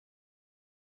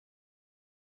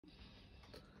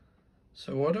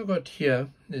So what I got here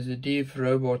is a DF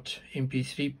robot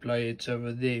MP3 player. It's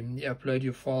over there. You upload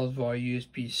your files via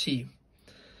USB-C.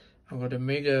 I've got a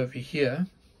Mega over here.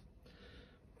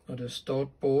 Got a start,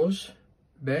 pause,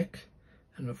 back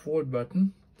and a forward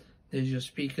button. There's your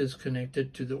speakers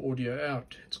connected to the audio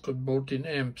out. It's got built-in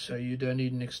amp, so you don't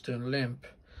need an external amp.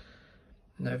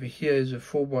 And over here is a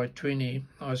 4x20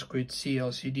 I²C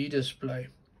LCD display.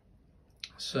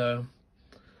 So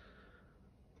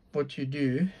what you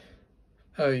do,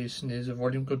 oh yes, and there's a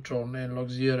volume control and analog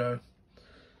 0.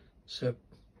 So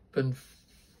pin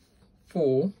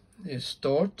 4 is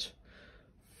start,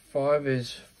 5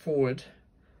 is forward,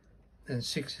 and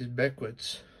 6 is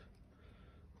backwards.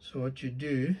 So what you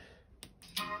do,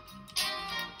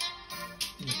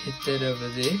 you hit that over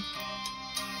there,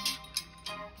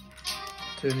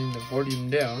 turning the volume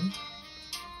down,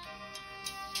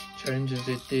 changes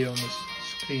it there on the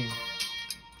screen.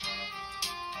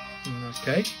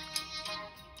 Okay,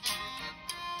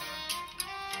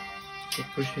 so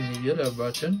pushing the yellow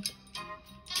button,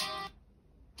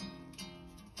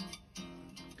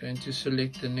 going to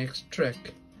select the next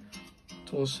track.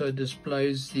 It also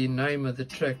displays the name of the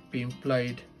track being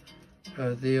played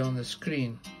there on the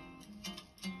screen.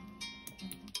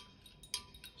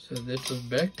 So that was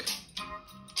back,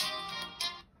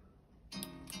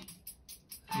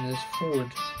 and that's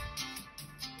forward.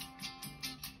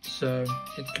 So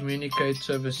it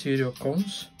communicates over serial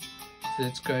comms, so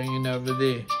it's going in over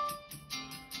there.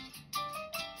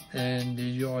 And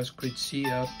there's your I²C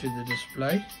out to the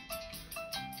display.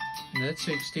 And that's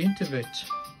the extent of it.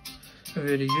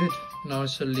 Very good,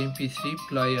 nice little MP3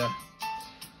 player.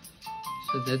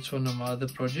 So that's one of my other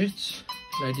projects.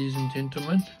 Ladies and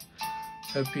gentlemen,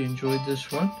 hope you enjoyed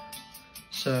this one.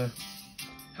 So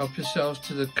help yourselves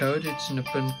to the code, it's in a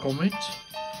pinned comment.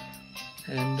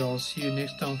 And I'll see you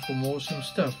next time for more awesome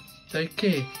stuff. Take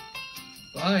care.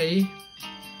 Bye.